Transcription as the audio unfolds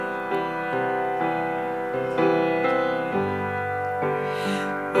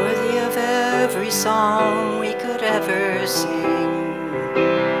every song we could ever sing.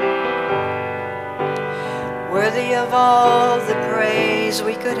 Worthy of all the praise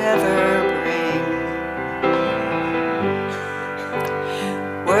we could ever bring.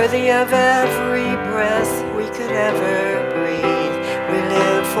 Worthy of every breath we could ever breathe. We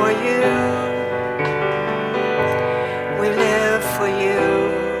live for you. We live for you.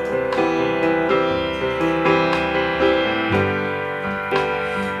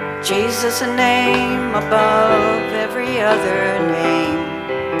 Jesus, a name above every other name.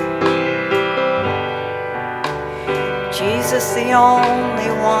 Jesus, the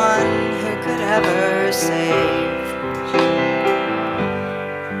only one who could ever save.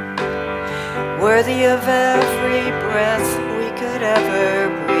 Worthy of every breath we could ever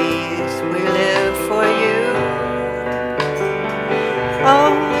breathe. We live for you.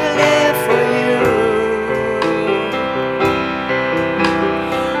 Oh, we live for you.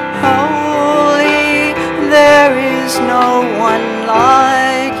 Holy, there is no one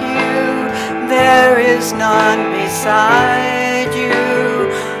like you. There is none beside you.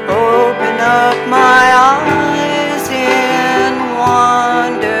 Open up my eyes in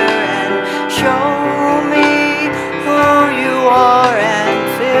wonder and show me who you are and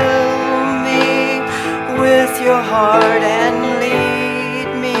fill me with your heart and lead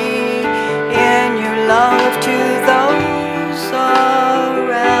me in your love to those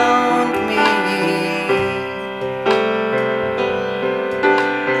around me.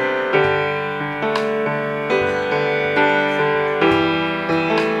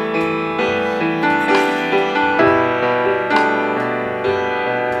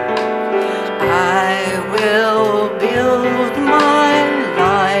 I will build my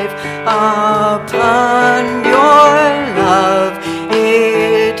life upon your love.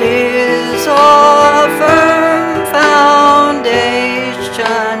 It is a firm foundation.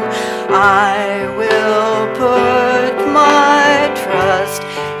 I will put my trust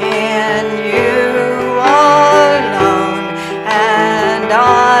in you alone, and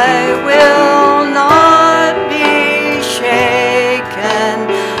I will not be shaken.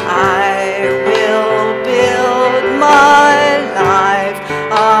 I will build my life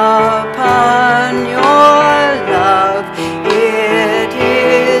upon your love. It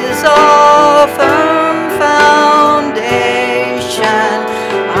is a firm foundation.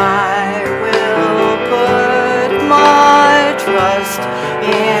 I will put my trust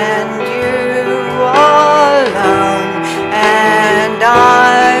in you alone, and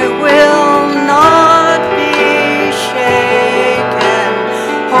I will not be shaken.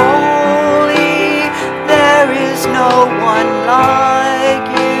 Holy, there is no one like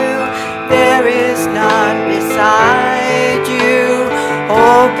you. There is none beside you.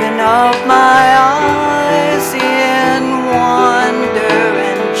 Open up my eyes in wonder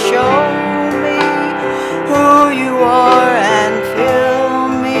and show me who you are and fill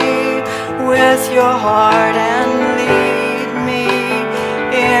me with your heart and lead me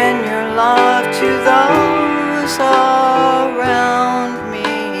in your love to those around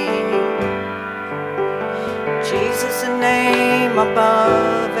me. Jesus, a name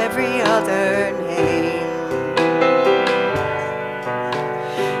above every other name.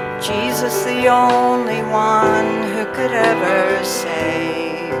 Jesus, the only one who could ever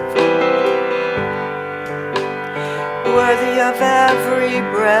save. Worthy of every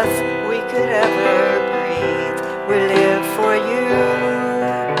breath we could ever breathe. We live for you.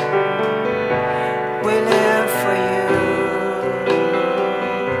 We live for you.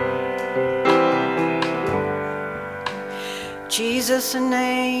 Jesus, a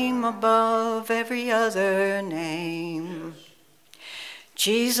name above every other name.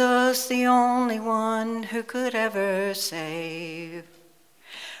 Jesus, the only one who could ever save.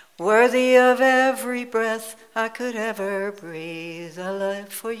 Worthy of every breath I could ever breathe. I live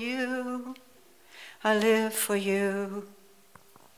for you. I live for you.